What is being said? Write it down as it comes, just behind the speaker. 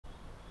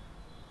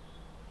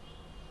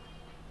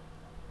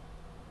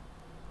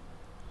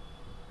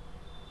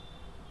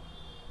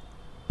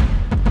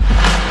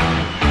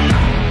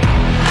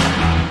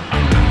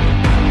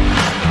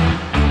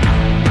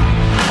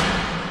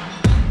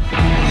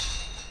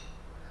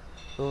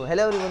तो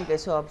hello everyone,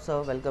 कैसे हो आप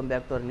सब। Welcome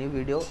back to our new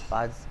video.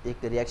 आज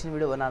एक रिएक्शन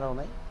वीडियो बना रहा हूँ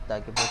मैं,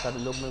 ताकि बहुत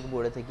सारे लोग मेरे को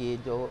बोल रहे थे कि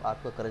जो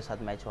आपका करज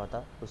साथ मैच हुआ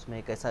था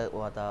उसमें कैसा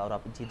हुआ था और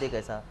आप जीते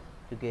कैसा,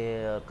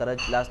 क्योंकि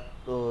करज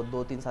लास्ट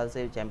 2-3 साल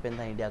से चैम्पियन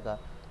था इंडिया का,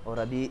 और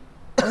अभी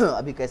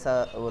अभी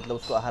कैसा मतलब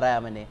उसको हराया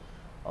मैंने।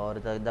 और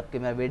जबकि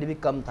मेरा वेट भी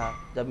कम था,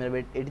 जब मेरा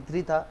वेट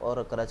 83 था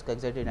और करज का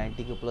एग्जैक्टली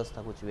 90 के प्लस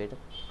था कुछ वेट,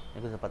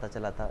 मेरे को पता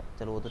चला था।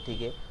 चलो वो तो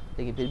ठीक है,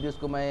 लेकिन फिर भी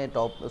उसको मैं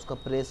टॉप, उसका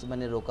प्रेस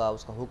मैंने रोका,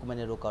 उसका हुक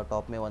मैंने रोका,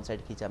 टॉप में वन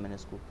साइड खींचा मैंने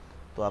उसको।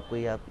 तो आपको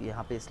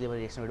यहाँ पे इसलिए मैं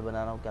रिएक्शन वीडियो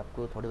बना रहा हूँ कि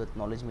आपको थोड़ी बहुत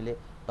नॉलेज मिले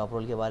टॉप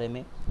रोल के बारे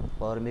में।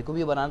 और मेरे को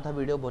भी बनाना था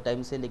वीडियो बहुत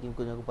टाइम से, लेकिन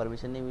कुछ मेरे को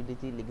परमिशन नहीं मिली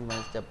थी। लेकिन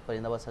मैंने जब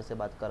परिंदाबाद सर से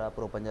बात करा,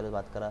 प्रो पंजाब से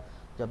बात करा,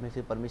 जब मैं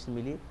फिर परमिशन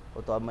मिली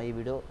तो अब मैं ये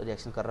वीडियो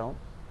रिएक्शन कर रहा हूँ।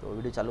 तो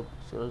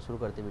वीडियो शुरू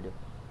करते वीडियो।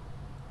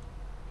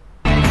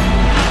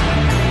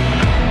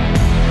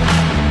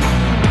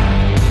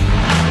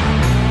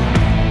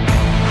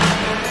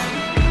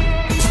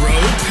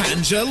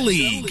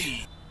 लीग।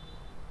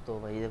 तो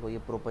भाई देखो, ये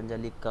प्रो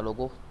पंजाब लीग का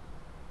लोगो।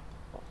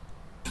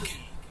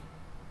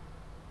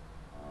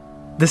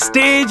 The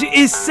stage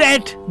is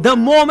set. The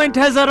moment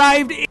has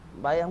arrived.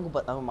 भाई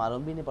हमको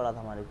मालूम भी नहीं पड़ा था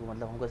हमारे को,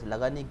 मतलब हमको ऐसे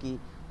लगा नहीं कि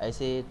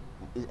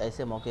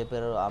ऐसे मौके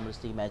पर आर्म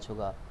रेसलिंग मैच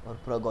होगा। और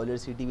पूरा ग्वालियर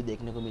सिटी भी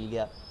देखने को मिल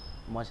गया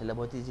माशाल्लाह,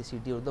 बहुत ही अच्छी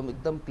सिटी,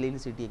 एकदम क्लीन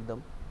सिटी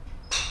एकदम।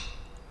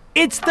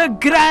 It's the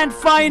grand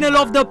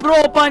final of the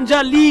Pro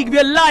Punjab League.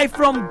 We are live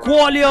from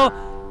Gwalior.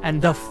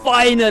 And the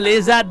final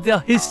is at the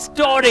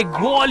historic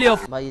Gwalior.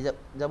 भाई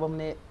जब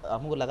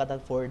हमको लगा था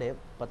फोर्ट है,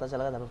 पता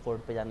चला था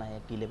फोर्ट पे जाना है,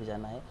 किले पे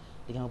जाना है,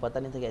 लेकिन हमको पता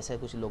नहीं था कि ऐसा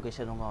कुछ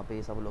लोकेशन होगा वहाँ पे,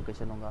 ये सब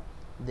लोकेशन होगा।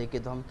 देख के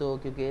तो हम तो,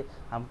 क्योंकि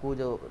हमको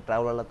जो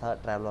ट्रैवल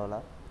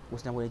वाला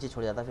उसने हमको नीचे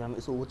छोड़ दिया था, फिर हम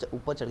इस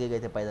ऊपर चढ़ के गए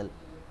थे पैदल,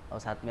 और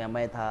साथ में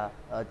मैं था,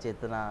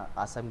 चेतना,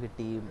 आसम की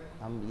टीम,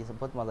 हम ये सब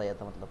बहुत मज़ा आया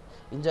था।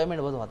 मतलब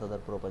इंजॉयमेंट बहुत हुआ था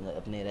प्रो पंजाब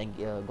अपने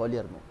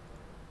ग्वालियर में।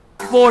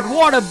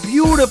 What a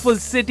beautiful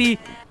city.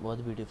 बहुत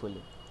ब्यूटीफुल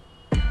है।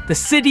 The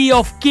city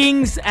of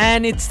kings,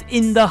 and it's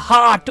in the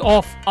heart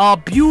of our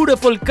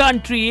beautiful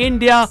country,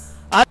 India.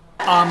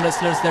 Arm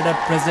wrestlers that are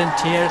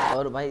present here.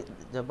 और भाई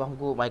जब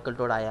हमको माइकल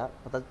टॉड आया,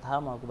 पता था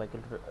हमको माइकल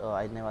टॉड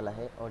आने वाला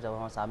है, और जब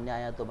हम सामने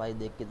आया तो भाई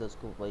देख के तो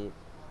उसको भाई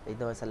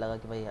एकदम ऐसा लगा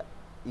कि भाई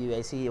ये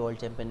ऐसे ही वर्ल्ड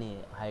चैंपियन नहीं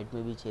है, हाइट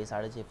में भी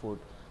 6-6.5 फुट,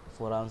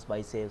 4 आर्म्स,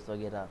 बाइसेप्स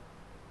वगैरह।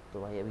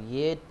 तो भाई अभी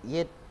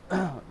ये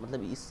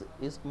मतलब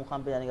इस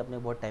मुकाम पे जाने का अपने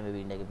बहुत टाइम है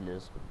भी इंडिया के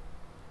प्लेयर्स को।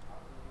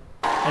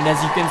 And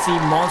as you can see,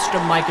 monster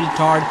Michael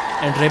Todd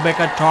and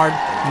Rebecca Todd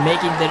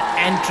making their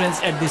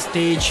entrance at the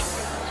stage,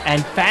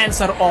 and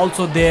fans are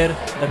also there.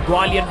 The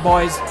Gwalior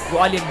boys,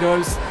 Gwalior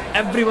girls,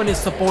 everyone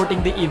is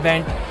supporting the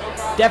event.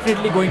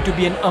 Definitely going to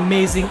be an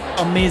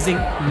amazing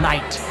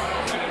night.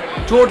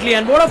 Totally,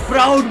 and what a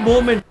proud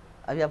moment.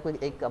 अभी आपको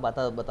एक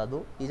बता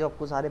दूँ, ये जो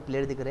आपको सारे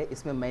player दिख रहे हैं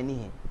इसमें मैं नहीं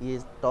है, ये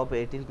टॉप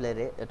 18 प्लेयर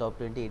है, टॉप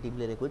 20-18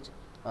 प्लेयर है कुछ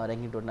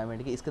रैंकिंग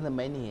टूर्नामेंट के, इसके अंदर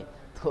मैं नहीं है।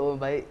 तो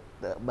भाई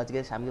बच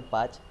गए शाम के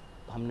 5।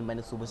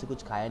 मैंने सुबह से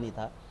कुछ खाया नहीं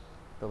था।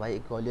 तो भाई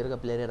एक ग्वालियर का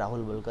प्लेयर है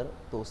राहुल बोलकर,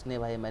 तो उसने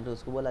भाई, मैंने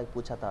उसको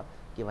पूछा था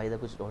कि भाई इधर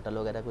कुछ होटल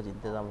वगैरह कुछ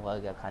इंतज़ाम होगा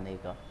क्या खाने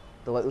का।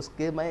 तो भाई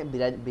उसके मैं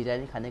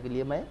बिरयानी खाने के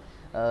लिए मैं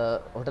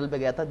होटल पे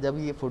गया था, जब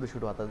ये फ़ोटो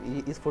शूट हुआ था।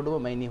 इस फोटो में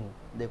मैं नहीं हूँ,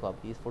 देखो आप,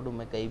 इस फोटो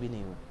में कहीं भी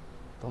नहीं हूँ,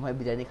 तो मैं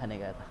बिरयानी खाने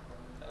गया था।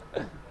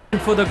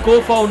 For the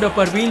co-founder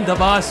Parveen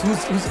Dabas,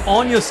 who's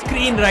on your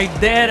screen right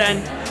there, and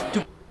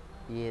to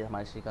ये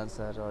हमारे श्रीकांत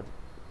सर और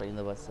Parveen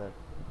दबास sir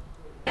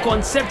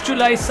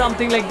conceptualize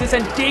something like this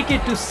and take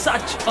it to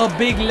such a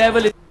big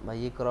level. भाई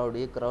ये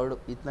क्राउड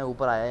इतना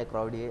ऊपर आया है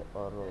क्राउड ये,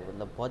 और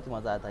मतलब बहुत ही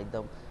मज़ा आया था,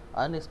 एकदम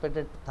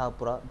अनएक्सपेक्टेड था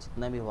पूरा,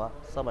 जितना भी हुआ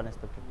सब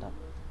अनएक्सपेक्टेड था।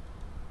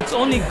 It's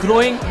only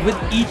growing with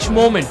each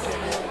moment.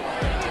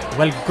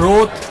 Well,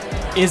 growth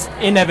is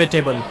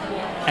inevitable,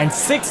 and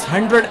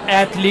 600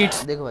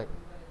 athletes. देखो भाई,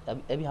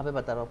 अभी यहाँ पे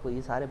बता रहा हूँ आपको,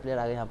 ये सारे प्लेयर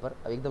आ गए यहाँ पर।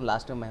 अब एकदम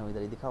लास्ट में मैं हूँ,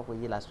 इधर ही दिखा आपको,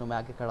 ये लास्ट में मैं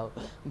आके खड़ा हूँ।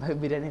 भाई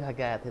बिरयानी खा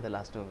के आया थे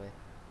लास्ट में मैं।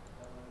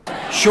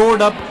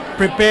 Showed up,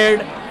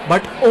 prepared,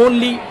 but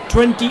only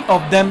 20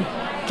 of them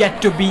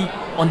get to be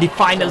on the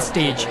final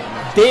stage.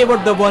 They were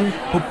the one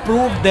who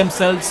proved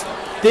themselves.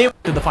 They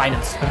went to the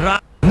finals.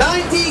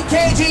 90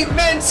 kg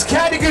men's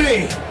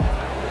category.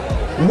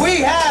 We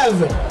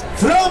have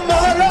from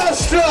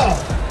Maharashtra,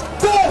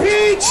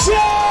 Tawheed.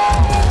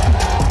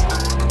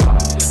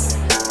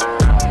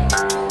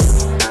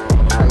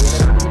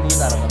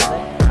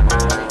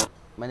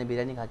 मैंने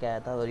बिरयानी खा के आया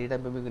था और ये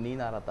time पे मेरे को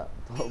नींद आ रहा था,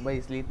 तो मैं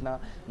इसलिए इतना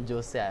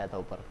जोश से आया था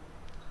ऊपर।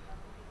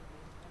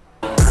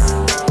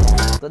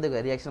 तो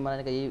देखो, रिएक्शन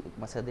बनाने का यही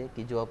मकसद है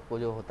कि जो आपको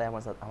जो होता है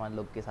हमारे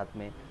लोग के साथ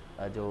में,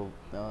 जो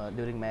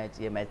ड्यूरिंग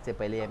मैच या मैच से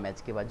पहले या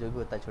मैच के बाद जो भी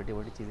होता है छोटी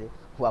मोटी चीज़ें,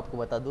 वो आपको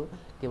बता दूँ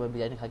कि मैं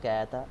बिरयानी खा के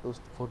आया था।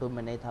 उस फोटो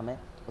में नहीं था मैं,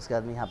 उसके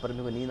बाद में यहाँ पर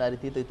मेरे को नींद आ रही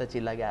थी, तो इतना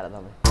चिल्ला के आ रहा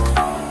था मैं।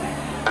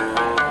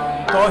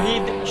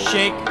 Tawheed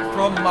Shaikh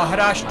from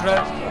Maharashtra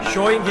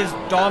showing his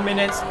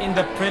dominance in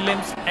the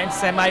prelims and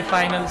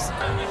semi-finals.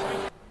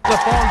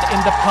 Performed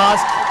in the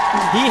past,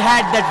 he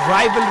had that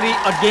rivalry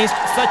against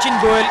Sachin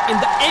Goel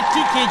in the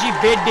 80 kg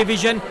weight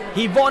division.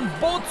 He won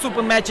both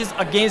super matches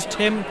against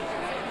him.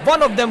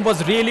 One of them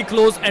was really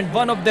close and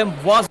one of them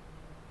was.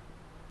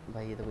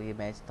 भाई ये तो ये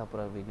match था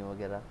पूरा video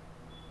वगैरह,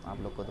 आप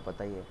लोग को तो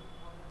पता ही है।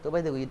 तो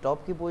भाई देखो ये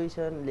टॉप की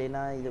पोजीशन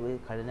लेना, ये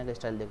खड़े का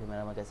स्टाइल देखो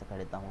मेरा, मैं कैसे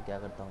खड़ेता हूँ, क्या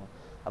करता हूँ।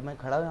 अब मैं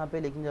खड़ा हूँ यहाँ पे,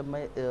 लेकिन जब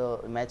मैं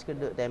मैच के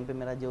टाइम पे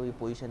मेरा जो ये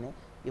पोजीशन है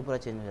ये पूरा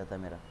चेंज हो जाता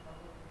है मेरा,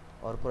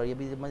 और पूरा ये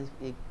भी जब मैं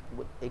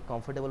एक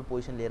कंफर्टेबल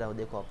पोजीशन ले रहा हूँ,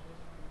 देखो आप।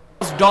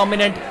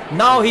 Dominant.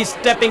 Now he's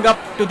stepping up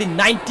to the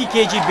 90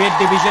 kg weight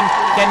division.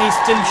 Can he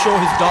still show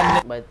his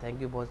dominance? भाई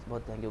थैंक यू, बहुत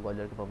बहुत थैंक यू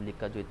ग्वालियर की पब्लिक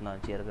का जो इतना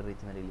चीयर कर रही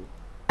थी मेरे लिए।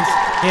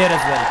 Here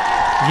as well.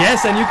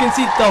 Yes, and you can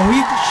see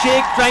Tawheed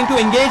Shaikh trying to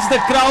engage the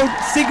crowd,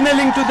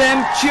 signaling to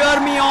them, cheer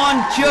me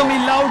on, cheer me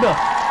louder.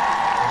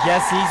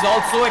 Yes, he's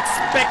also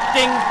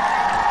expecting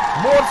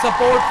more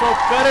support for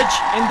KARAJ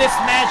in this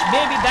match.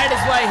 Maybe that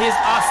is why he's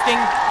asking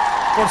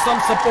for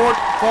some support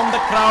from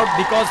the crowd,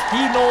 because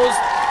he knows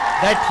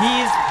that he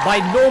is by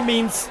no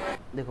means.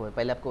 देखो भाई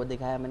पहले आपको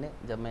दिखाया मैंने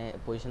जब मैं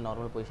position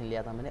normal position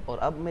लिया था मैंने, और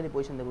अब मेरी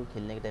पोजीशन देखो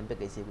खेलने के टाइम पे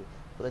कैसी हुई,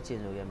 पूरा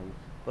चेंज हो गया मेरी,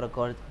 पूरा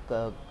कर्व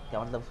क्या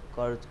मतलब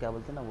कर्व क्या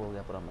बोलते हैं ना, वो हो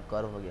गया पूरा, मैं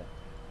कर्व हो गया।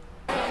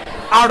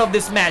 Out of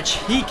this match,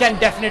 he can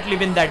definitely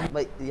win that.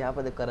 भाई यहाँ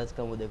पर देखो KARAJ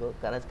का वो देखो,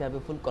 KARAJ का यहाँ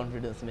पे फुल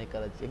कॉन्फिडेंस में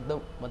KARAJ,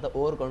 एकदम मतलब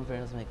ओवर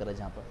कॉन्फिडेंस में KARAJ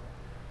यहाँ पर।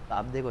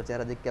 आप देखो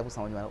चेहरा देख के आपको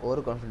समझ में आ रहा है, ओवर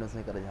कॉन्फिडेंस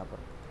में KARAJ यहाँ पर।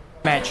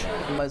 Match.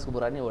 मैं इसको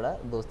बुरा नहीं बोला,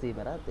 दोस्ती ही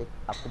मेरा, तो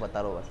आपको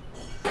बता रहा हूँ बस।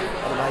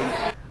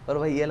 और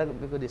भाई ये अलग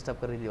मेरे को डिस्टर्ब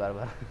कर रही थी बार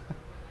बार।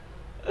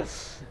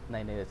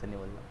 नहीं वैसे नहीं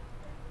बोलना।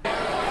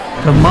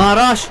 The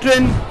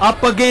Maharashtrian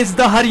up against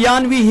the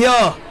Haryanvi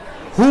here.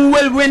 Who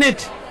will win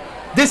it?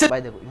 This is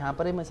भाई देखो यहाँ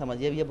पर ही मैं समझ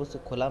गया, अब उससे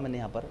खोला मैंने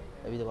यहाँ पर,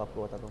 अभी देखो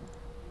आपको बताता हूँ।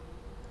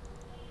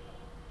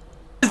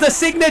 the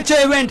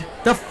signature event,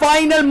 the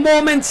final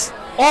moments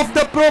of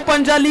the Pro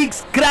Panja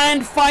League's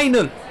grand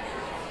final.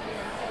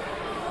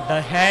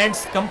 The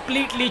hands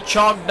completely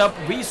chalked up.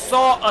 We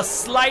saw a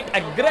slight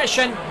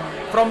aggression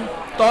from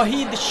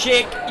Tawheed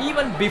Shaikh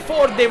even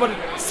before they were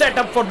set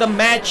up for the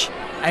match,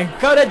 and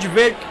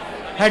KARAJ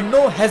had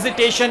no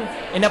hesitation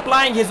in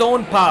applying his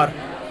own power.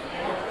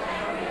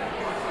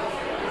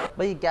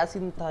 भाई क्या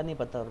scene था नहीं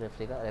पता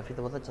referee का, referee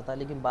तो बहुत अच्छा था,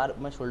 लेकिन बार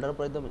मैं शोल्डर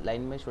पर एकदम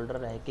लाइन में शोल्डर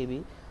रह के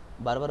भी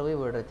बार बार वही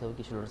बोल रहे थे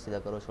कि शोल्डर सीधा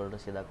करो, शोल्डर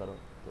सीधा करो,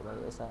 तो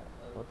भाई ऐसा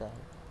होता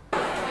है।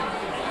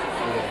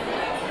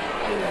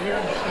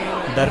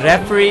 The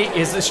referee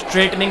is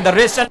straightening the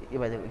wrist. ये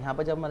भाई देखो यहाँ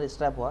पर जब मेरा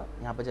स्ट्रैप हुआ,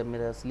 यहाँ पर जब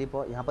मेरा स्लिप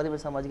हुआ, यहाँ पर ही मैं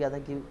समझ गया था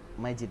कि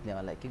मैं जीतने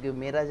वाला है, क्योंकि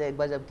मेरा जो एक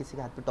बार जब किसी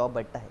के हाथ पे टॉप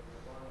बैठता है,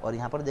 और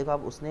यहाँ पर देखो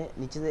आप उसने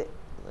नीचे से,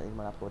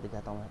 मैं आपको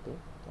दिखाता हूँ यहाँ पे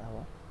क्या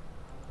हुआ,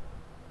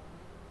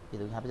 ये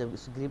देखो यहाँ पे जब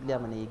ग्रिप लिया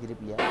मैंने, ये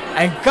ग्रिप लिया,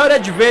 And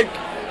KARAJ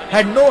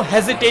had no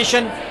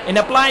hesitation in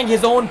applying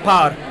his own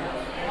power.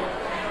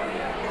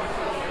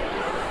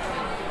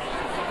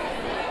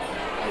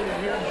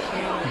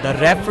 The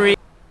referee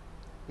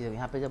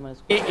यहाँ पे जब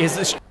मैंने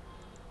is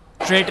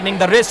straightening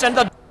the wrist, and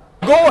the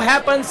go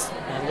happens,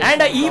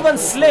 and an even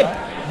slip.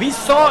 We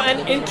saw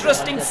an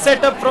interesting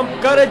setup from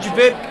KARAJ.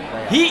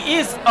 He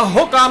is a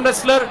hook arm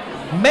wrestler.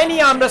 Many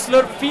arm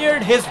wrestlers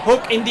feared his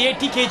hook in the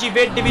 80 kg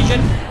weight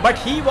division, but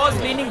he was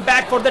leaning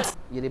back for that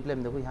ये replay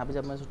में देखो, यहाँ पे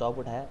जब मैं top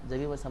उठाया, जब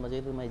भी मैं समझ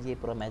गई तो मैं ये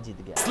पूरा मैच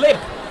जीत गया। slip.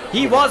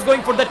 He was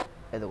going for that.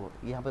 ये देखो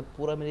यहाँ पे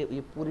पूरा मेरे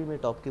ये पूरी मेरी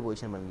टॉप की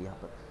पोजीशन बन गई यहाँ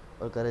पर,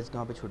 और KARAJ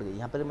यहाँ पे छूट गई,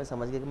 यहाँ पर मैं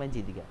समझ गया कि मैं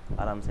जीत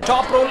गया आराम से।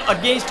 Top roll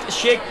against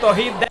Shaikh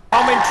Tawheed. The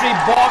commentary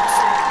box.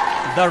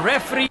 The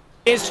referee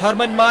against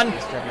Herman Man,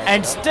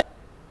 and still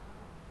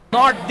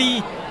not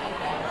the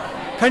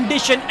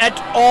condition at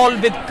all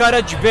with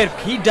KARAJ.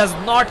 He does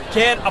not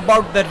care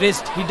about the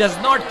wrist. He does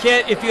not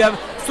care if you have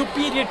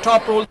superior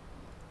top roll,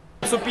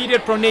 superior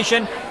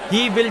pronation.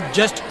 He will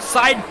just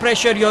side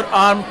pressure your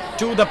arm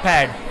to the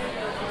pad.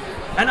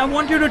 And I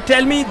want you to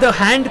tell me the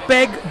hand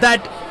peg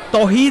that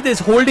Tawheed is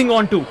holding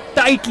on to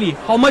tightly.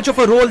 How much of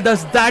a role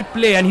does that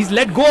play? And he's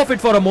let go of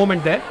it for a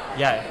moment there.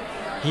 Yeah,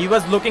 he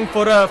was looking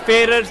for a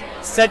fairer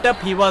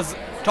setup. He was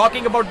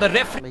talking about the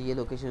referee, ये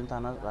location था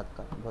ना रात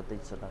का, बहुत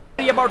अच्छा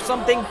था। about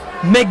something.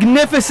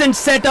 Magnificent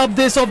setup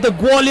this of the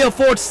Gwalior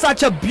Fort.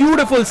 Such a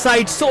beautiful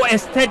sight, so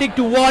aesthetic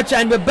to watch.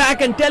 And we're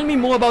back, and tell me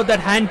more about that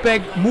hand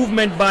peg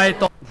movement by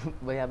Tawheed.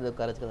 भाई आप जब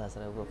KARAJ का हंस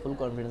रहे हो, full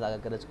confidence आ गया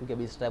KARAJ को कि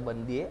अभी स्ट्रैप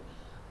बन दिए,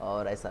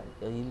 और ऐसा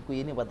इनको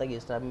ये नहीं पता कि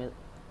स्ट्रैप में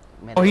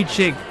Tawheed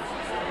Shaikh.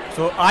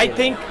 So I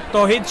think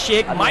Tawheed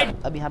Shaikh might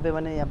अब यहाँ पे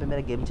मैंने यहाँ पे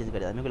मेरा गेम चेंज कर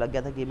दिया था, मेरे को लग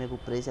गया था कि मेरे को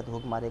प्रेस या तो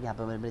हुक मारेगा, यहाँ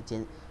पे मैंने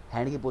चेंज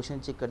हैंड की पोजीशन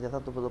चेक कर दिया था,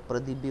 तो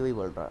प्रदीप भी वही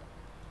बोल रहा है।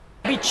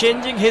 be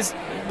changing his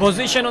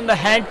position on the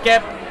hand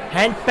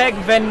peg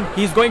when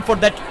he's going for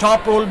that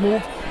top roll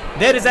move.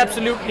 There is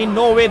absolutely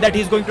no way that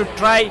he's going to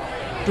try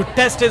to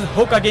test his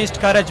hook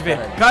against KARAJ.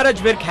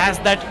 KARAJ has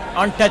that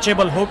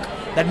untouchable hook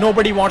that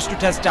nobody wants to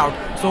test out.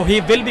 So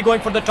he will be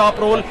going for the top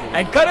roll,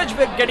 and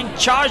KARAJ getting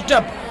charged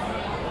up,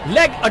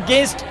 leg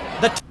against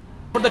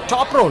for the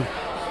top roll.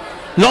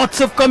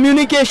 Lots of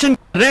communication.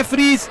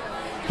 Referees,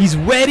 he's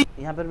very.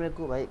 यहाँ पर मेरे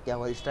को भाई क्या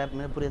हुआ, strap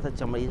मैंने पूरे ऐसा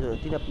चमड़ी जो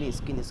होती है अपनी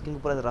स्किन को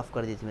पूरा रफ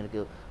कर दी थी मेरे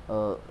को,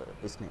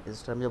 इसने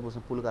स्ट्रैप जब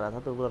उसने पुल करा था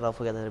तो पूरा रफ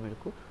हो गया था मेरे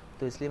को,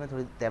 तो इसलिए मैं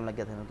थोड़ी टाइम लग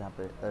गया था मेरे को यहाँ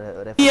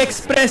पे।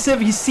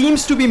 Expressive. He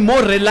seems to be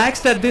more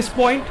relaxed at this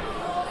point.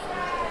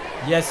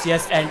 Yes,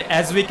 and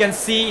as we can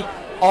see,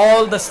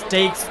 all the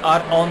stakes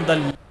are on the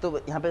तो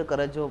यहाँ पे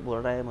करज जो बोल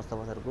रहा है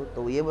मुस्तफ़ा सर को,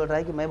 तो ये बोल रहा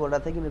है कि मैं बोल रहा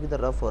था कि मेरे को इधर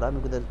रफ हो रहा है,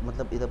 मेरे को इधर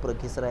मतलब इधर पूरा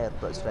घिस रहा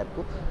है स्ट्रैप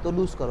को, तो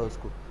लूज़ करो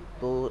उसको।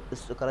 तो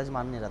इस करज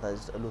मान नहीं रहा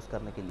था लूज़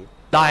करने के लिए।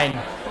 Line.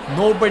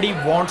 Nobody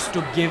wants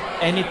to give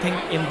anything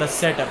in the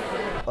setup.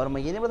 और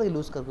मैं ये नहीं पता कि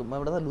लूज़ करके, मैं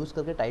बोला था लूज़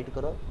करके टाइट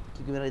करो,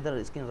 क्योंकि मेरा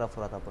इधर स्किन रफ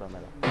हो रहा था पूरा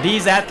मेरा।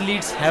 These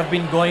athletes have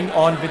been going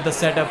on with the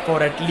setup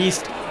for at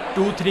least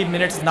 2-3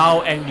 minutes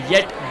now, and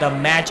yet the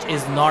match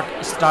is not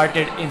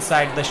started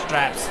inside the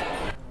straps.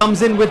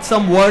 Comes in with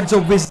some words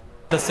of wisdom.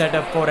 The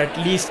setup for at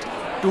least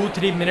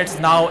 2-3 minutes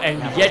now,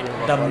 and yet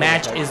the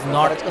match is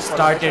not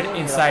started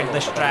inside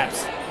the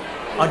straps.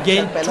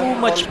 Again, too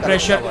much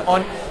pressure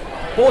on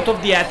both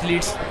of the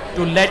athletes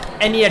to let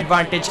any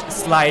advantage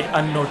slide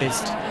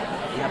unnoticed.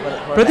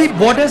 Pradeep,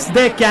 what is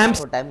their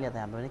camps? तो time लिया था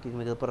यहाँ पे मैंने, क्योंकि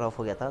मेरे ऊपर rough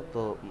हो गया था,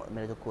 तो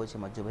मेरे जो कोच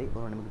है मज्जू भाई,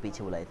 उन्होंने मुझे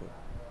पीछे बुलाए थे,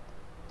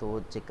 तो वो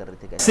चेक कर रहे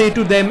थे कैसे। Say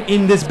to them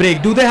in this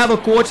break, do they have a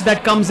coach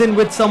that comes in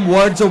with some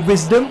words of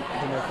wisdom?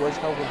 तो मेरा कोच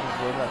का वो कुछ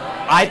बोल रहा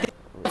था। I think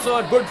also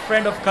a good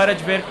friend of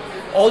KARAJ, where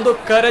although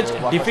KARAJ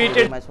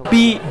defeated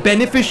Be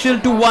beneficial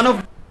to one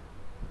of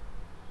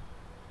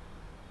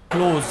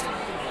close.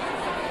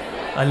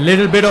 a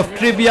little bit of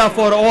trivia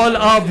for all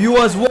our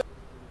viewers.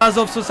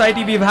 Of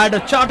society, we've had a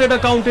chartered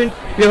accountant,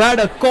 we've had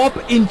a cop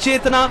in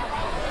Chetna.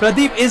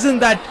 Pradeep, isn't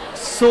that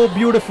so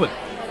beautiful?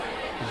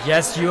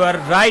 Yes, you are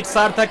right,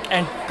 Sarthak,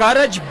 and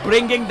KARAJ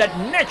bringing that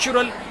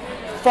natural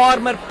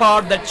farmer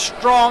power, that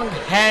strong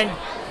hand,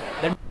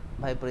 that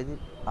भाई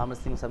प्रदीप आम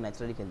सिंह सब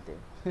naturally खेलते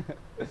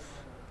हैं।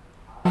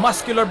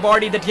 muscular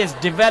body that he has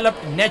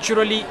developed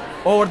naturally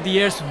over the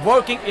years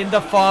working in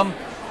the farm.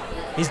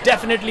 He's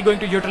definitely going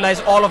to utilize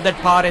all of that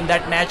power in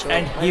that match,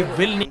 and he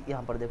will need.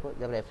 यहाँ पर देखो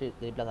जब referee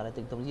grip लगा रहा है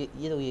तो एकदम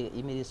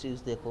ये मेरी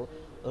स्ट्रीट्स देखो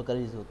और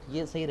करीज हो,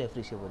 ये सही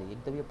रेफरी शेप हो रही है,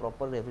 एकदम ये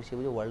प्रॉपर रेफरी शेप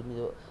जो वर्ल्ड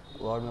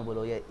में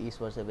बोलो या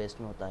ईस्ट वर्सेस वेस्ट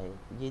में होता है,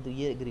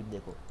 ये ग्रिप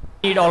देखो।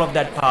 Need all of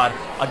that power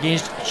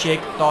against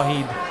Shaikh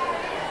Tawheed.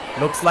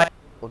 Looks like.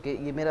 Okay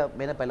ये मेरा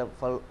पहला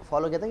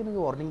फॉलो किया था कि मुझे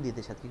वार्निंग दी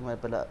थी शायद, क्योंकि मैं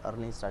पहला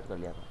अर्ली स्टार्ट कर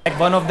लिया था।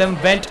 One of them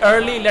went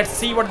early. Let's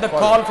see what the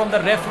call from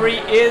the referee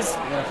is.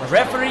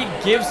 Referee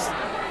gives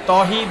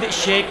Tawheed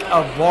Shaikh a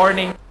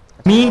warning.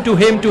 Mean to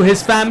him, to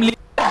his family.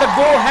 The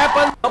go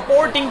happens,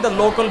 supporting the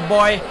local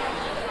boy.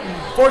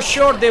 For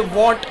sure they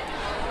want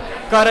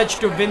KARAJ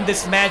to win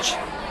this match.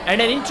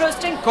 And an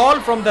interesting call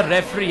from the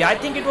referee. I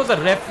think it was a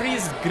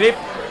referee's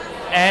grip.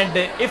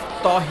 And if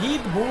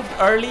Tawheed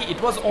moved early,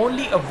 it was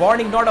only a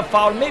warning, not a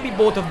foul. Maybe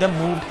both of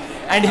them moved.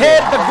 And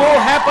here the go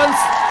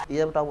happens.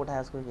 ये बताओ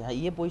उठाया उसको कि हाँ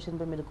ये position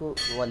पे मेरे को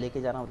वो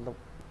लेके जाना मतलब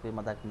कोई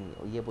मजाक नहीं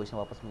है, ये पोजीशन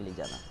वापस मुझे ले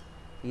जाना।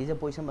 ये जब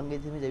पोजीशन बन गई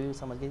थी मैं जब भी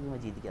समझ गई कि मैं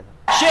जीत गया था।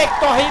 Shaikh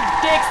Tawheed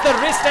takes the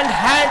wrist and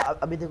hand.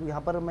 अभी देखो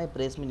यहाँ पर मैं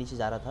प्रेस में नीचे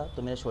जा रहा था,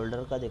 तो मेरे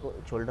शोल्डर का देखो,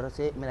 शोल्डर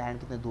से मेरा हैंड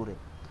कितने दूर है,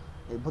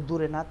 बहुत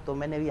दूर है ना, तो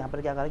मैंने अभी यहाँ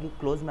पर क्या करा कि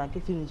क्लोज में आके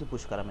फिर नीचे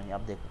पुश करा मैंने,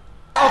 आप देखो।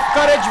 Of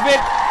KARAJ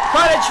with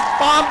KARAJ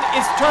palm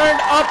is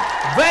turned up,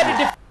 very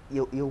difficult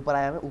ये ऊपर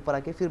आया, मैं ऊपर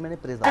आके फिर मैंने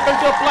प्रेस डाला।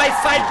 to apply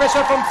side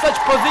pressure from such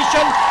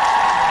position,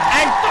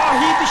 and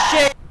Tawheed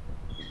Shaikh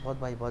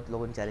बहुत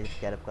लोगों ने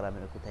कैरअप करा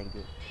मेरे को, thank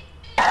you.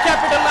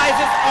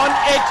 capitalizes on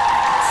it,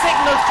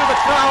 signals to the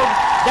crowd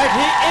that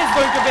he is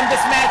going to win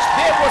this match.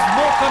 There was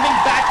no coming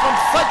back from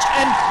such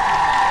an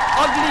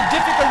ugly,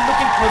 difficult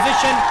looking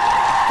position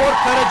for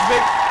KARAJ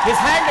with. His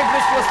hand and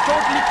wrist was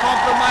totally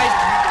compromised.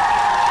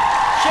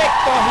 Shaikh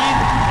Tawheed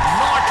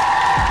not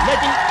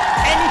letting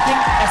anything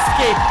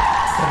escape.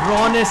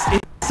 Rawness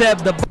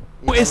itself, the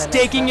who is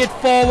taking it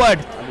forward.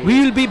 We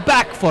will be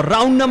back for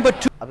round number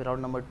 2. अभी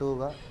round number 2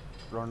 होगा,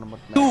 round number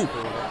 2.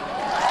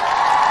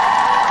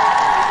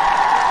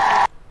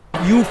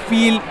 You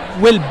feel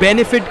will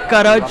benefit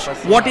KARAJ?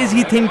 What is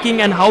he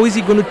thinking and how is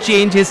he going to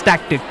change his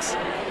tactics?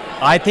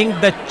 I think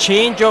the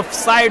change of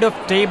side of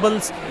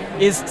tables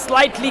is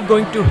slightly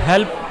going to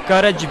help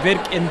KARAJ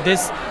Virk in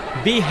this.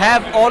 We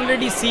have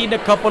already seen a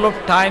couple of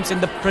times in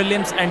the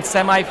prelims and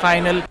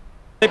semi-final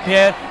clip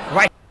here,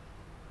 right,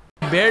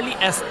 barely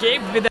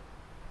escaped with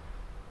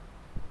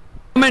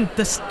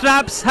The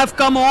straps have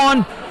come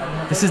on.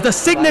 This is the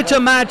signature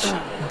match,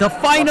 the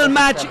final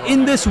match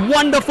in this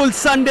wonderful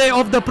Sunday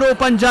of the Pro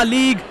Panja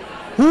League.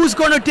 Who's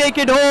going to take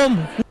it home?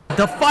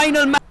 The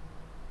final match.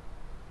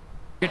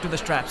 get to the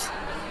straps.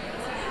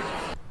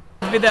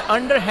 With the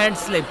underhand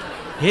slip,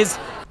 his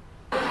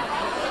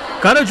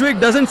KARAJ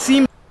doesn't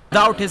seem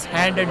without his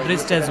hand and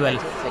wrist as well.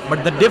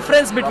 But the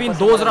difference between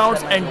those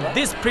rounds and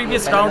this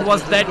previous round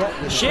was that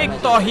Shaikh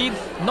Tawheed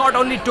not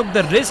only took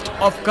the wrist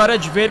of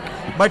KARAJ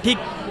Virk, but he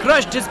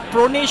crushed his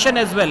pronation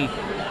as well.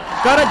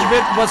 KARAJ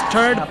Virk was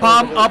turned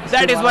palm up,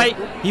 that is why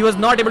he was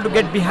not able to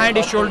get behind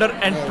his shoulder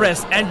and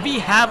press. And we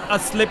have a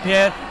slip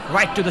here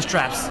right to the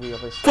straps.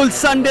 full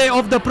Sunday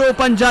of the Pro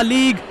Panja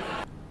League.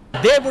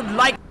 They would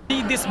like to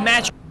see this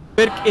match.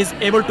 Virk is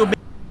able to be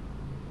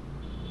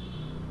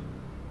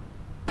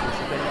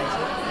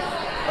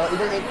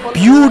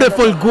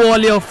Beautiful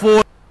Gwalior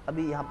 4.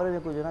 अभी यहाँ पर मेरे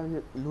को जो ना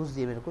loose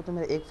दिए मेरे को, तो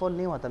मेरा एक फॉल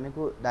नहीं हुआ था, मेरे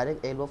को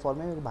डायरेक्ट एल्बो फॉल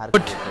में मेरे को बाहर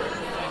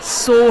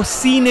So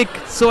scenic,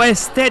 so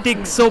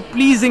aesthetic, so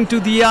pleasing to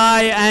the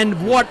eye, and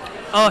what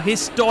a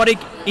historic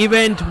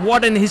event.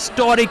 What an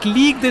historic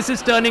league this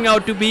is turning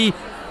out to be.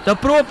 The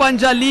Pro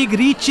Panja League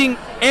reaching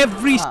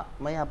every. हाँ,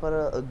 मैं यहाँ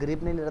पर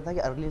grip नहीं ले रहा था कि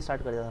early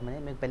start कर दिया था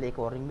मैंने पहले एक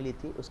वार्निंग मिली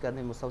थी, उसके बाद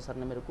में मुस्तफा सर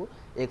ने मेरे को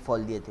एक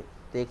फॉल दिए थे,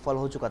 तो एक फॉल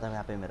हो चुका था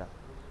यहाँ पे मेरा.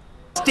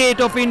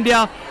 State of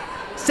India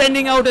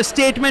sending out a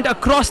statement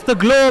across the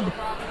globe.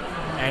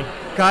 And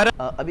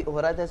अभी हो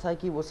रहा था ऐसा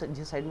कि वो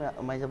जिस साइड में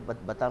मैं जब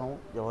बता रहा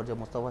हूँ और जब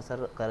मुस्तफा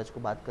सर करज को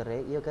बात कर रहे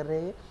हैं, ये कर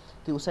रहे हैं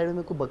कि उस साइड में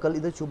मेरे को बकल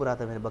इधर चुभ रहा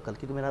था, मेरे बकल,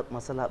 क्योंकि मेरा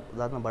मसला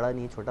ज़्यादा बड़ा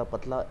नहीं है, छोटा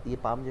पतला, ये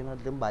पाम जो है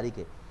एकदम बारीक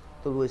है,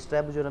 तो वो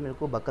स्ट्रैप जो है मेरे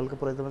को बकल का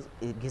पूरा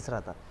एकदम घिस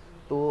रहा था.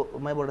 तो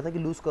मैं बोल रहा था कि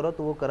लूज़ करो,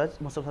 तो वो करज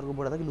मुस्तफा सर को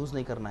बोल रहा था कि लूज़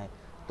नहीं करना है.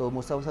 तो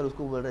मुस्तफा सर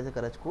उसको बोल रहे थे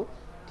करज को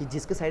कि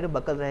जिसके साइड में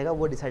बकल रहेगा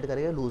वो डिसाइड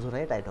करेगा लूज़ हो रहा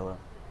है टाइट होगा.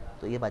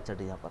 तो ये बात चल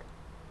रही है यहाँ पर.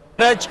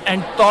 KARAJ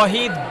and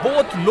Tawheed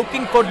both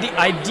looking for the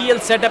ideal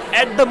setup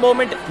at the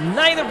moment.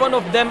 Neither one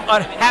of them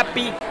are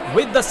happy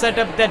with the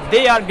setup that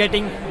they are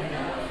getting.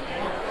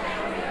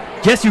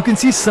 yes, you can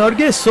see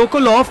Sergey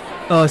Sokolov.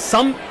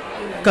 Some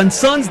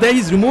concerns there.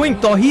 He's removing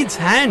Tawheed's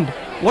hand.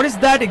 What is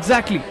that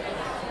exactly?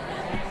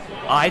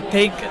 I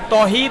think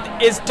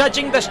Tawheed is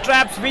touching the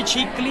straps, which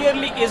he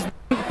clearly is.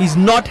 He's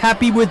not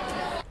happy with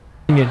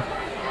it.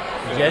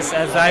 Yes,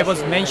 as I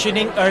was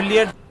mentioning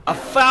earlier, a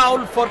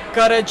foul for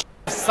KARAJ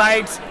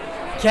sides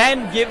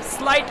can give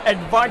slight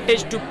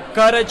advantage to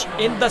KARAJ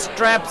in the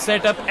strap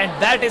setup,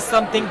 and that is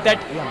something that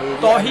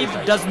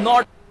Tawheed does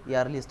not ये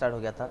early start हो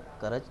गया था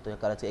करज, तो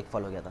करज एक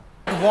fall हो गया था.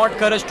 want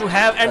KARAJ to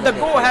have, and the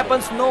go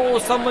happens. No,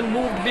 someone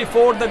moved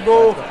before the go.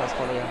 First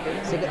fall हो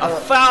गया. A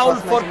foul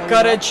for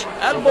KARAJ,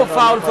 elbow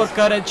foul for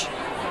KARAJ.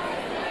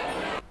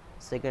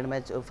 Second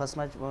match, first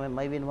match में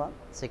मैं विन हुआ,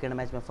 सेकेंड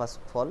मैच में first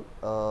fall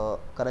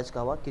करज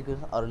का हुआ क्योंकि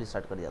उसने अर्ली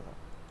स्टार्ट कर दिया था.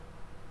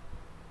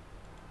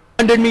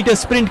 100-meter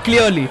sprint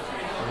clearly.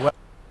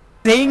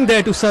 Saying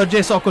there to Sergey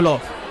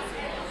Sokolov.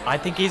 I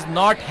think he's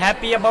not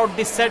happy about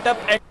this setup.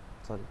 And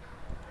sorry,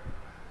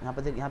 यहाँ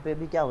पे देख, यहाँ पे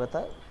भी क्या हुआ था,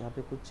 यहाँ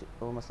पे कुछ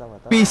वो मसला हुआ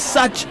था. Be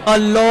such a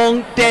long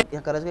test.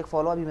 यहाँ करज का एक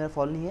फॉल हुआ, अभी मेरा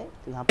फॉल नहीं है,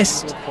 तो यहाँ पे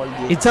एक फॉल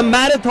दिए. It's a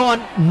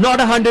marathon,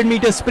 not a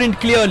 100-meter sprint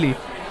clearly.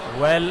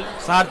 well,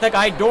 Sarthak,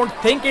 I don't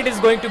think it is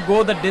going to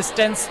go the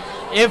distance.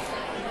 If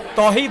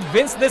Tawheed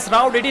wins this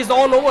round, it is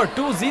all over.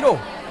 2-0.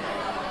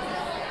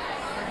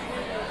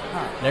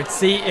 Let's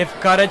see if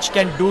KARAJ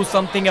can do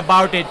something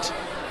about it.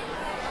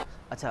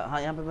 अच्छा,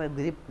 हाँ, यहाँ पे मैं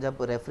grip, जब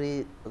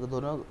referee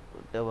दोनों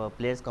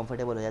players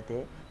comfortable हो जाते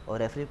हैं और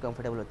रेफरी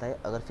कंफर्टेबल होता है,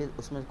 अगर फिर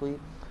उसमें कोई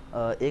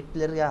एक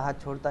प्लेयर या हाथ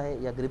छोड़ता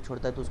है या ग्रिप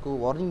छोड़ता है तो उसको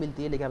वार्निंग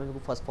मिलती है. लेकिन हमें को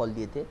फर्स्ट फॉल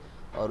दिए थे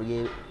और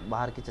ये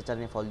बाहर के चचा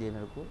ने फॉल दिए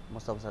मेरे को,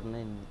 मुस्तफा सर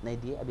ने नहीं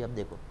दिए. अभी आप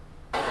देखो,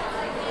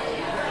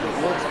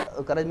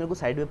 वो करज मेरे को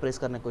साइड में प्रेस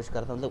करने की कोशिश कर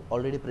रहा था, मतलब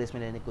ऑलरेडी प्रेस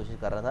में लेने की कोशिश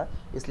कर रहा था,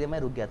 इसलिए मैं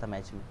रुक गया था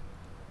मैच में.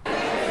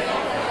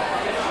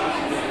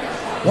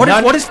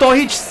 What is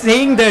Tawheed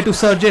saying there to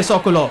Sergey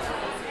Sokolov?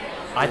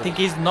 I think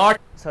he's not.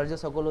 Sergey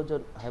सोकोलो जो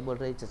है बोल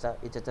रहे चचा,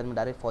 ये चचा ने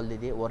डायरेक्ट फॉल दे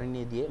दिए, वार्निंग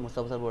नहीं दिए.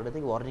 मुस्तफा सर बोल रहे थे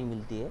कि वार्निंग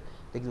मिलती है,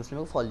 लेकिन उसने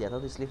मेरे को फॉल दिया था,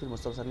 तो इसलिए फिर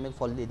मुस्तफा सर ने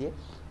फॉल दे दिए.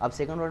 अब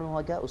सेकंड राउंड में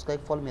हुआ क्या, उसका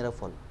एक फॉल, मेरा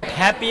fall.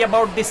 Happy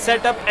about this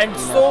setup, and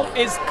so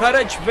is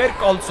KARAJ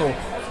Virk also.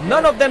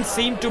 None of them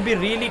seem to be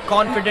really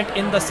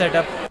confident in the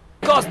setup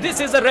because this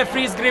is a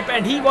referee's grip,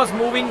 and he was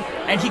moving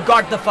and he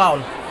got the foul.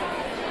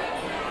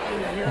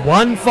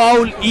 One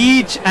foul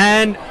each,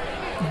 and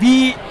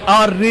we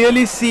are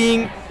really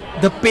seeing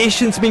the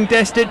patience being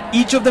tested,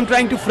 each of them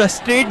trying to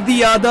frustrate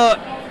the other.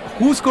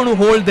 Who's going to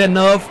hold their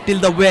nerve till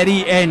the very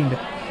end?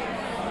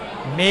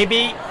 Maybe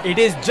it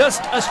is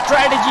just a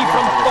strategy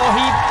from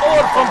Tawheed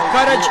or from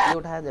KARAJ. ये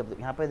उठाया,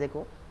 यहाँ पे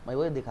देखो, मैं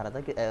वही दिखा रहा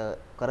था कि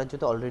करज जो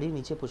तो ऑलरेडी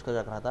नीचे पुश कर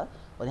रख रहा था,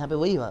 और यहाँ पे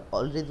वही हुआ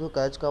ऑलरेडी. तो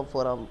करज का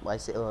फोरआर्म,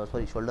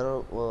 सॉरी, शोल्डर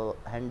और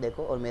हैंड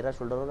देखो, और मेरा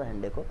शोल्डर और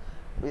हैंड देखो.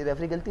 ये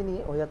रेफरी गलती नहीं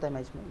है, हो जाता है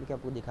मैच में, लेकिन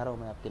आपको दिखा रहा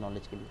हूँ मैं आपके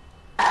नॉलेज के लिए.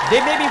 They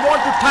maybe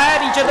want to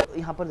tire each other.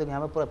 यहाँ पर देखो,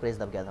 यहाँ पर पूरा प्रेस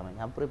दब गया था, मैं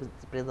यहाँ पूरा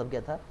प्रेस दब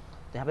गया था,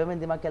 तो यहाँ पे मैंने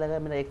दिमाग क्या लगा,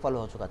 मेरा एक फॉलो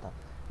हो चुका था,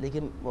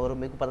 लेकिन और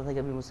मेरे को पता था कि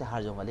अभी मुझसे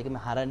हार जाऊँगा, लेकिन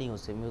मैं हारा नहीं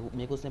उससे.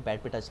 मेरे को उसने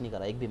पैड पे टच नहीं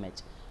करा एक भी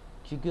मैच,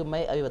 क्योंकि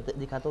मैं अभी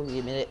दिखाता हूँ,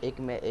 ये मेरे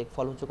एक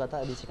फॉल हो चुका था,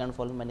 अभी सेकंड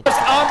फॉल मैंने.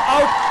 Arm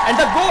out and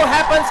the go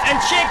happens and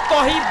Shaikh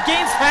Tawheed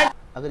gains hand.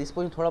 अगर इस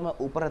पोजीशन थोड़ा मैं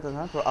ऊपर रहता था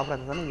ना, थोड़ा अप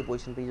रहता था ना, ये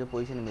पोजीशन पे जो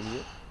पोजीशन मिली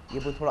है, ये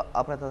पोजीशन थोड़ा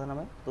अप रहता था ना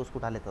मैं, तो उसको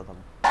उठा लेता था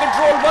मैं.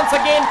 Control once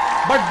again,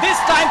 but this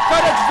time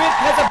KARAJ Virk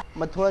has a.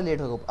 मैं थोड़ा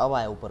लेट हो गया, अब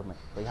आया ऊपर में,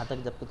 तो यहाँ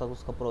तक जब तक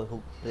उसका पूरा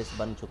प्रेस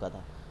बन चुका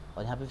था,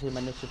 और यहाँ पे फिर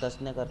मैंने उसको टच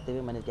नहीं करते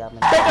हुए मैंने क्या,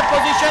 Better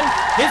position.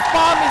 His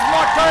palm is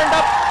not turned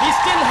up. He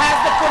still has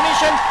the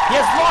position. He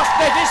has lost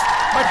the wrist,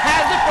 but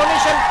has the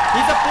position.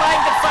 He's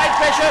applying the side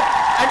pressure,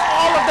 and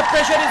all of the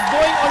pressure is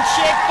going on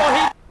Shaikh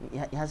Tawheed.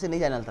 यहाँ से नहीं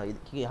जाना था,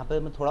 क्योंकि यहाँ पे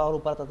मैं थोड़ा और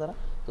ऊपर आता था ना,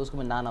 तो उसको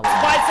मैं नाना बोल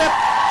रहा.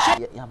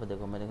 Bicep. यहाँ पे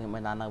देखो,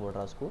 मैं नाना बोल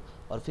रहा उसको,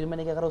 और फिर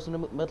मैंने क्या करा, उसने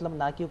मतलब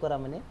ना क्यों करा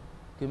मैंने,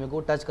 क्योंकि मेरे को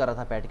टच कर रहा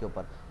था पैड के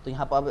ऊपर. तो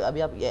यहाँ पर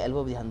अभी आप ये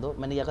एल्बो ध्यान दो,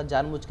 मैंने क्या कहा,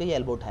 जानबूझ के ये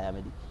एल्बो उठाया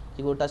मेरी,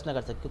 कि वो टच ना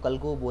कर सकते. कल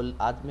को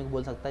आज मेरे को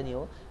बोल सकता नहीं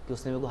हो कि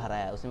उसने मेरे को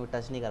हराया, उसने मेरे को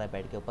टच नहीं करा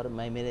पैड के ऊपर,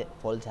 मैं मेरे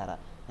फॉल से हारा.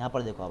 यहाँ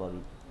पर देखो आप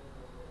अभी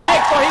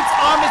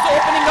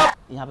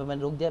यहाँ पे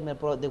मैंने रोक दिया, मेरा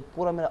पूरा देखो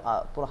पूरा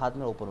हाथ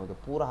मेरा ओपन हो गया,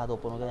 पूरा हाथ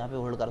ओपन हो गया। यहाँ पे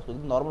होल्ड करा उसको,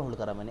 नॉर्मल होल्ड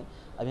करा मैंने।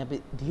 अब यहाँ पे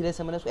धीरे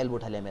से मैंने उसको एल्बो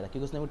उठा लिया मेरा,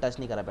 क्योंकि उसने भी टच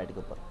नहीं करा बैट के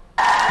ऊपर।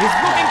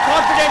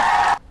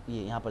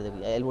 ये यहाँ पर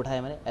देखो एल्बो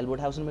उठाया मैंने, एल्बो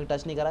उठाया, उसने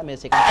टच नहीं करा, मेरे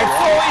सेकंड।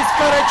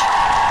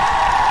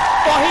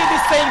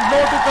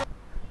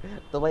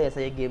 तो भाई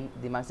ऐसा ये गेम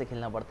दिमाग से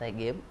खेलना पड़ता है।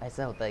 गेम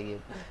ऐसा होता है गेम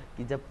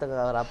कि जब तक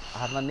अगर आप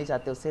हारना नहीं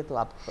चाहते उससे, तो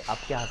आप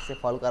आपके हाथ से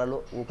फॉल करा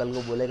लो, वो कल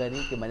को बोलेगा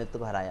नहीं कि मैंने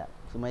तो हराया,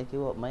 तो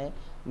मैं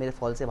मेरे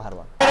फॉल से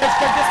हारवा।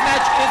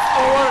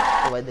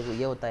 तो भाई देखो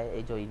ये होता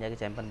है, जो इंडिया के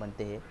चैंपियन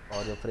बनते हैं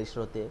और जो फ्रेशर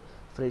होते हैं,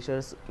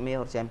 फ्रेशर्स में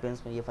और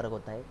चैंपियंस में ये फ़र्क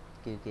होता है,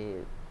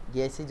 क्योंकि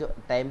ये ऐसे जो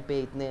टाइम पे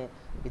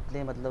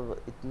इतने मतलब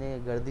इतने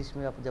गर्दिश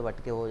में आप जब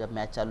अटके हो, जब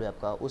मैच चालू है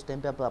आपका, उस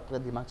टाइम पे आपका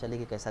दिमाग चले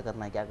कि कैसा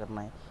करना है, क्या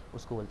करना है,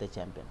 उसको बोलते हैं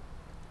चैंपियन।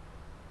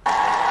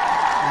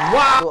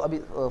 तो अभी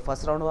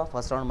फर्स्ट राउंड हुआ,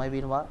 फर्स्ट राउंड मैं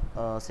विन हुआ।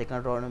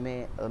 सेकंड राउंड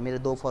में मेरे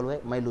 2 फॉल हुए,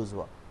 मैं लूज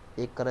हुआ।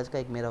 एक करज का,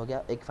 एक मेरा हो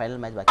गया, एक फाइनल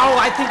मैच बाकी।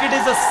 I think it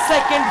is a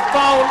second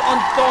foul on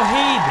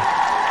Tawheed.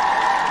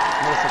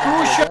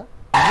 Crucial.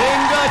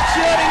 Ringer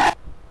cheering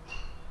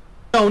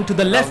down to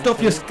the left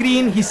of your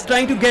screen. He's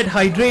trying to get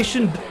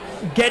hydration,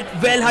 get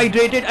well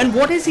hydrated. And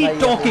what is he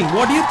talking?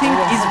 What do you think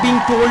is being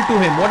told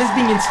to him? What is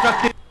being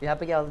instructed? यहाँ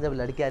पे क्या होता, जब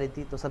लड़की आ रही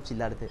थी तो सब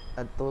चिल्ला रहे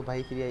थे, तो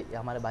भाई फिर ये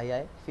हमारे भाई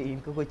आए, फिर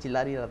इनको कोई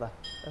चिल्ला नहीं रहा था।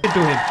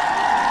 To him.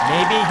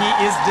 Maybe he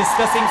is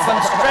discussing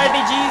some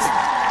strategies,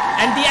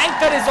 and the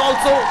anchor is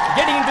also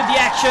getting into the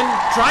action,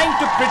 trying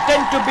to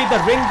pretend to be the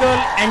ring girl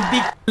and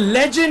the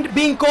Legend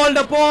being called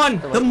upon.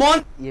 The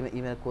ये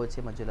मेरा coach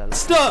है मंजूलाल।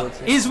 monster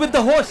is with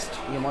the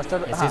host. ये master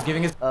he's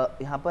giving his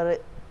यहाँ पर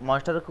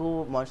master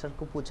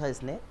को पूछा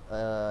इसने,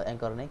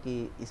 anchor ने, कि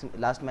इस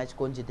लास्ट मैच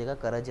कौन जीतेगा,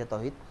 करज या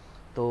तौहीद।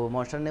 तो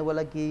मास्टर ने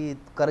बोला कि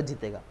करज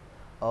जीतेगा।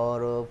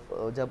 और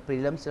जब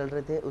प्रीलिम्स चल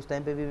रहे थे उस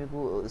टाइम पे भी मेरे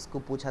को इसको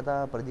पूछा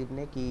था प्रदीप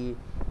ने कि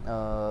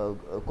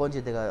कौन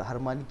जीतेगा,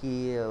 हरमान की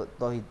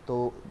तौहीद।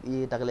 तो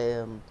ये टकले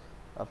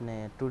अपने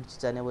टूट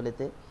चचा ने बोले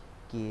थे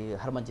कि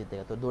हरमान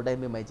जीतेगा, तो 2 टाइम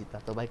में मैं जीता,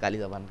 तो भाई काली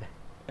जबान का।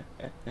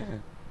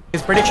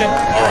 his prediction.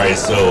 All right,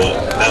 so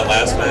that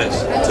last match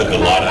took a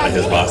lot out of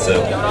his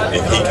bicep.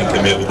 If he can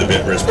commit with the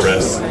big wrist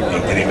press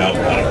and getting out.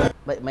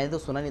 भाई मैंने तो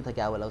सुना नहीं था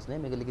क्या बोला उसने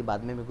मेरे को, लेकिन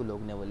बाद में मेरे को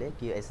लोग ने बोले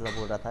कि ऐसा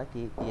बोल रहा था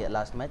कि ये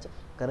लास्ट मैच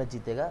करज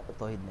जीतेगा,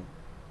 तौहीद नहीं।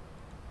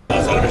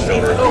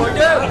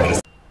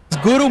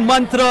 Guru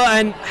mantra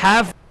and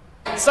have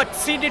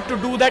Succeeded to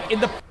do that in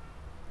the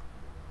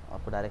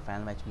आपको डायरेक्ट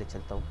फाइनल मैच ले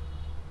चलता हूँ।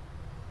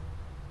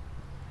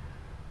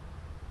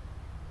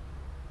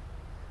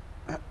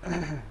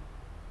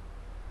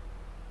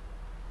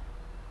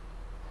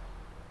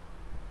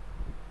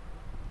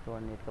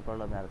 नेट का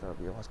प्रॉब्लम आ रहा था,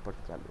 अभी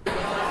हॉस्पिटल चालू।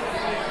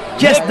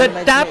 yes, the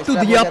tap to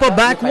the upper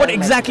back. What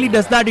exactly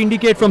does that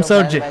indicate from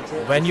Surgeon?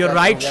 when your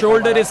right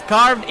shoulder is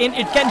carved in,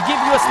 it can give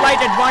you a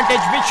slight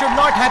advantage, which should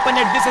not happen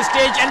at this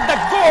stage. And the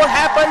goal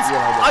happens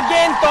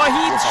again.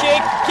 Tawheed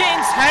Shaikh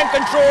gains hand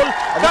control.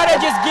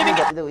 KARAJ is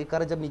giving it. देखो ये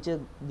KARAJ जब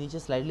नीचे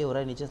slightly हो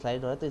रहा है, नीचे slide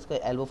हो रहा है, तो इसका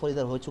एल्बो फॉल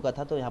इधर हो चुका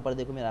था। तो यहाँ पर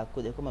देखो मेरे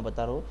आपको देखो, मैं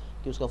बता रहा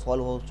हूँ कि उसका फॉल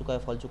हो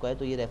चुका है,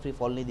 तो ये रेफरी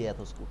फॉल नहीं दिया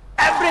था उसको।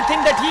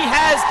 Everything that he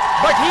has,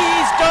 but he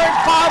is turned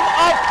palm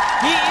up.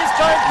 He is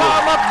turned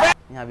palm up.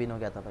 यहाँ विन हो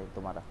गया था भाई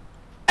तुम्हारा।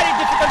 Very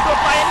difficult to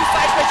apply any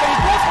side pressure. He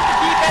goes for the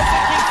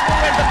defensive kicks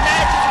move and the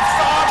match is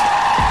stopped.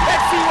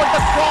 Let's see what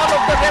the call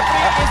of the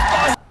referee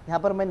is. यहाँ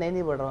पर मैं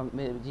नहीं बोल रहा हूँ,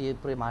 ये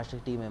पूरे महाराष्ट्र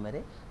टीम है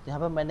मेरे, यहाँ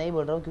पर मैं नहीं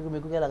बोल रहा हूँ क्योंकि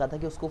मेरे को क्या लगा था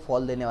कि उसको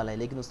फॉल देने वाला है,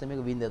 लेकिन उसने मेरे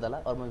को विन दे डाला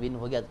और मैं विन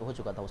हो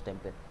चुका था उस टाइम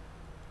पे।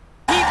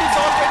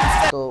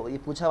 तो ये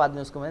पूछा बाद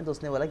में उसको मैंने, तो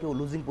उसने बोला कि वो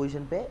लूजिंग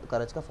पोजीशन पे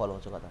KARAJ का फॉल हो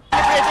चुका था।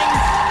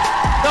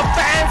 The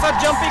fans are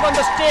jumping on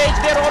the stage.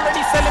 They're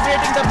already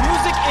celebrating. The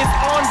music is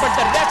on, but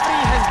the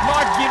referee has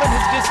not given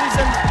his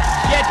decision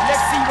yet.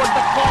 Let's see what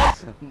the call.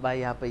 भाई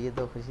यहाँ पे ये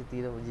तो खुशी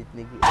थी ना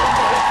जीतने की। The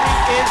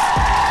referee is.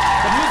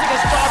 The music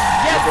has stopped.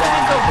 Yes, it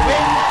is a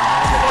win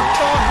for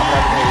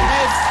Tawheed. He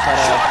has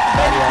shot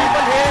many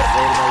people here.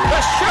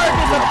 The shirt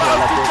is about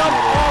to come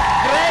off.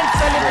 Grand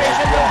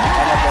celebration. The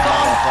music is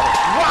on.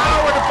 Wow,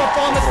 what a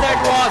performance that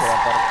was.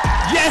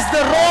 yes,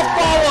 the raw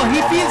power. He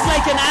feels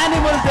like an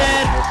animal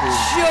there.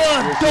 Sheer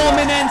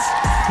dominance.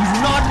 He's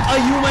not a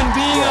human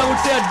being. I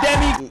would say a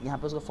demi. यहाँ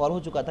पे उसका fall हो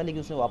चुका था,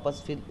 लेकिन उसने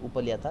वापस फिर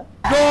ऊपर लिया था।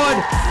 God,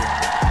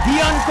 the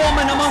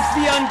uncommon amongst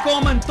the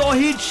uncommon.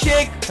 Tawheed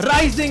Shaikh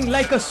rising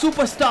like a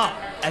superstar.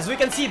 As we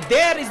can see,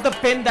 there is the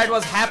pin that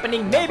was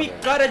happening. Maybe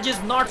KARAJ is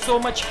not so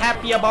much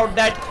happy about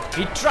that.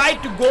 He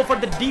tried to go for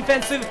the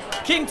defensive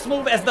King's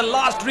move as the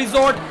last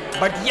resort.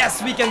 But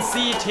yes, we can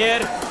see it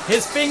here.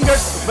 His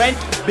fingers went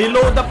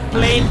below the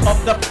plane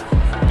of the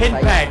pin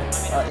pad.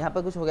 यहाँ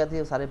पर कुछ हो गया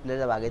था, सारे player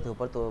जब आ गए थे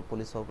ऊपर, तो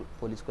पुलिस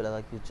को लगा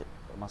कि कुछ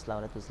मसला हो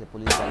रहा है, तो इसलिए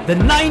police I. The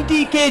 90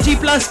 kg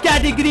plus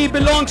category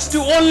belongs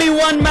to only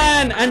one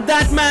man, and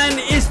that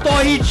man is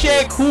Tawheed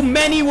Shaikh, who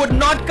many would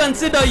not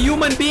consider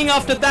human being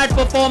after that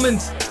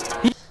performance.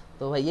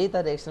 तो भाई यही था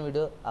रिएक्शन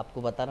वीडियो,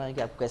 आपको बताना है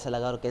कि आपको कैसा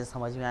लगा और कैसे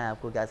समझ में आया,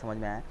 आपको क्या समझ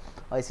में आया।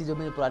 और ऐसी जो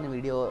मेरी पुरानी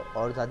वीडियो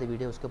और ज़्यादा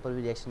वीडियो उसके ऊपर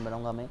भी रिएक्शन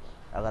बनाऊंगा मैं।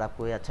 अगर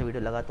आपको ये अच्छा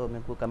वीडियो लगा तो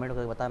मेरे को कमेंट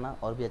करके बताना,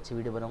 और भी अच्छी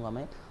वीडियो बनाऊंगा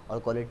मैं, और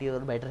क्वालिटी और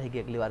बेटर है कि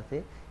अगली बार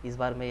से। इस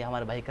बार मैं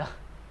हमारे भाई का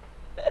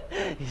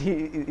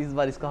इस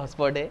बार इसका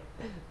हॉटस्पॉट है,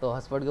 तो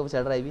हॉटस्पॉट के ऊपर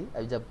चल रहा है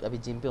अभी। अभी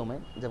जिम पे हूँ मैं,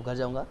 जब घर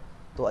जाऊँगा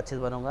तो अच्छे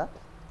से बनूँगा।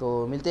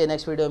 तो मिलते हैं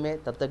नेक्स्ट वीडियो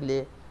में, तब तक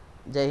लिए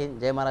जय हिंद,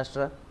 जय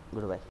महाराष्ट्र,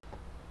 गुड बाय।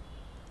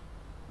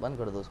 बंद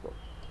कर दो उसको।